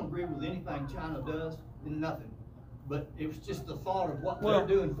 I don't agree with anything China does, nothing. But it was just the thought of what Well,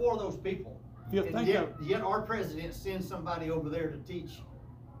 they're doing for those people. if you And think yet our president sends somebody over there to teach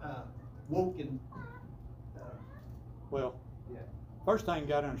woke and. Well, Yeah. first thing you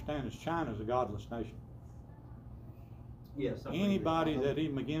got to understand is China is a godless nation. Yes. Anybody that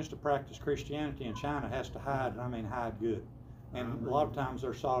even begins to practice Christianity in China has to hide, and I mean hide good. And a lot of times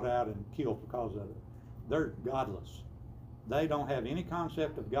they're sought out and killed because of it. They're godless. They don't have any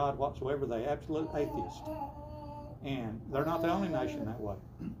concept of God whatsoever. They're absolute atheists. And they're not the only nation that way.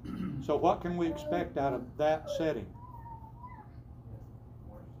 So what can we expect out of that setting?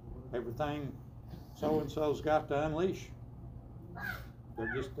 Everything so-and-so's got to unleash.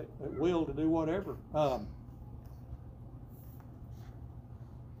 They're just at will to do whatever.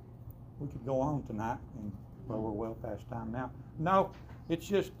 We could go on tonight, and well, we're well past time now. No, it's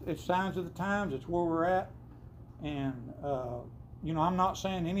signs of the times. It's where we're at, and you know, I'm not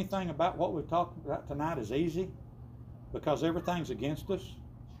saying anything about what we've talked about tonight is easy, because everything's against us.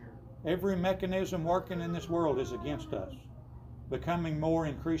 Every mechanism working in this world is against us, becoming more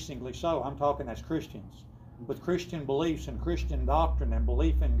increasingly so. I'm talking as Christians, with Christian beliefs and Christian doctrine and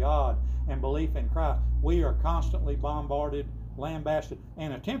belief in God and belief in Christ. We are constantly bombarded, lambasted,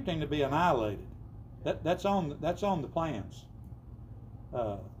 and attempting to be annihilated. That's on the plans.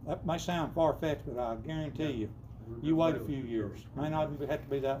 That may sound far-fetched, but I guarantee you wait a few years. May not even have to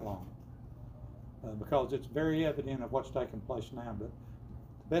be that long, because it's very evident of what's taking place now. But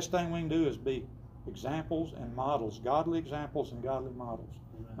the best thing we can do is be examples and models, godly examples and godly models.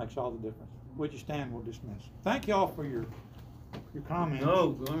 Makes all the difference. Would you stand? We'll dismiss. Thank y'all for your comments.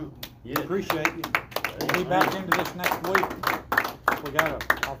 No, yeah. Appreciate you. We'll be back into this next week. We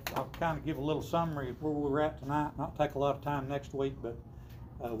I'll kind of give a little summary of where we're at tonight. Not take a lot of time next week, but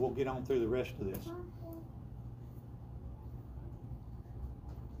we'll get on through the rest of this.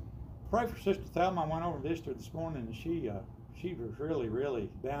 Pray for Sister Thelma. I went over and visited her this morning, and she was really, really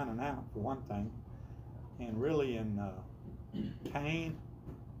down and out, for one thing, and really in pain,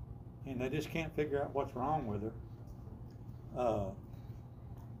 and they just can't figure out what's wrong with her.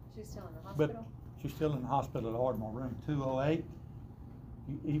 She's still in the But hospital? she's still in the hospital at Ardmore, room 208.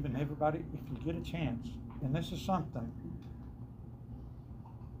 Even everybody, if you get a chance, and this is something,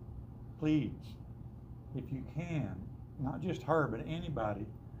 please, if you can, not just her, but anybody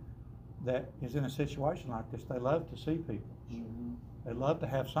that is in a situation like this, they love to see people. Mm-hmm. They love to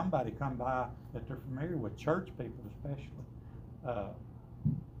have somebody come by that they're familiar with, church people especially.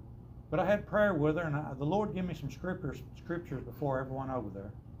 But I had prayer with her, and the Lord gave me some scriptures before everyone over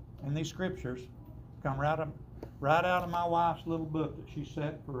there. And these scriptures come right out of my wife's little book that she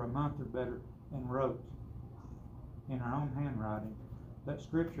sat for a month or better and wrote in her own handwriting. That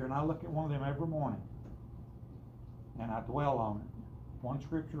scripture, and I look at one of them every morning, and I dwell on it. One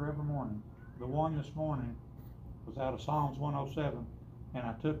scripture every morning. The one this morning was out of Psalms 107, and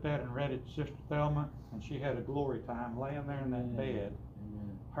I took that and read it to Sister Thelma, and she had a glory time laying there in that bed,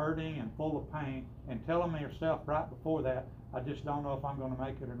 hurting and full of pain, and telling me herself right before that, I just don't know if I'm going to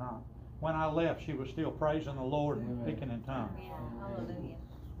make it or not. When I left, she was still praising the Lord and speaking in tongues. Hallelujah.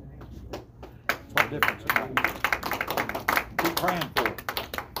 That's what a difference it makes. Keep praying for her.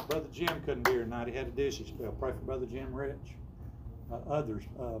 Brother Jim couldn't be here tonight. He had a dizzy spell. Pray for Brother Jim Rich. Others,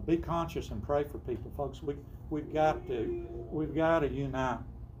 be conscious and pray for people, folks. We've got to unite.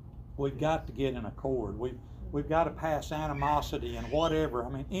 We've got to get in accord. We've got to pass animosity and whatever. I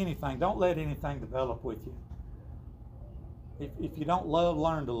mean, anything. Don't let anything develop with you. If you don't love,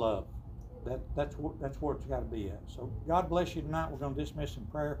 learn to love. That's where it's got to be at. So God bless you tonight. We're going to dismiss in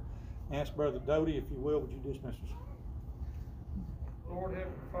prayer. Ask Brother Doty, if you will, would you dismiss us? Lord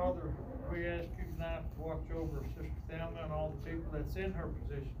Heavenly Father, we ask you tonight to watch over Sister Thelma and all the people that's in her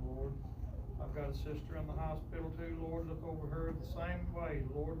position, Lord. I've got a sister in the hospital too, Lord. Look over her the same way,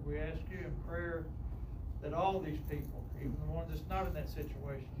 Lord. We ask you in prayer that all these people, even the ones that's not in that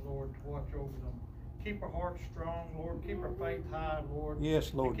situation, Lord, to watch over them. Keep our hearts strong, Lord. Keep our faith high, Lord.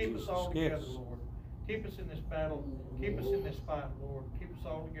 Yes, Lord and keep Jesus. us all together, Yes. Lord. Keep us in this battle. Keep us in this fight, Lord. Keep us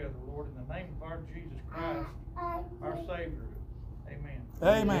all together, Lord. In the name of our Jesus Christ, our Savior. Amen.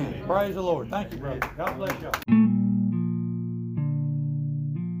 Amen. Praise the Lord. Thank you, brother. God bless y'all.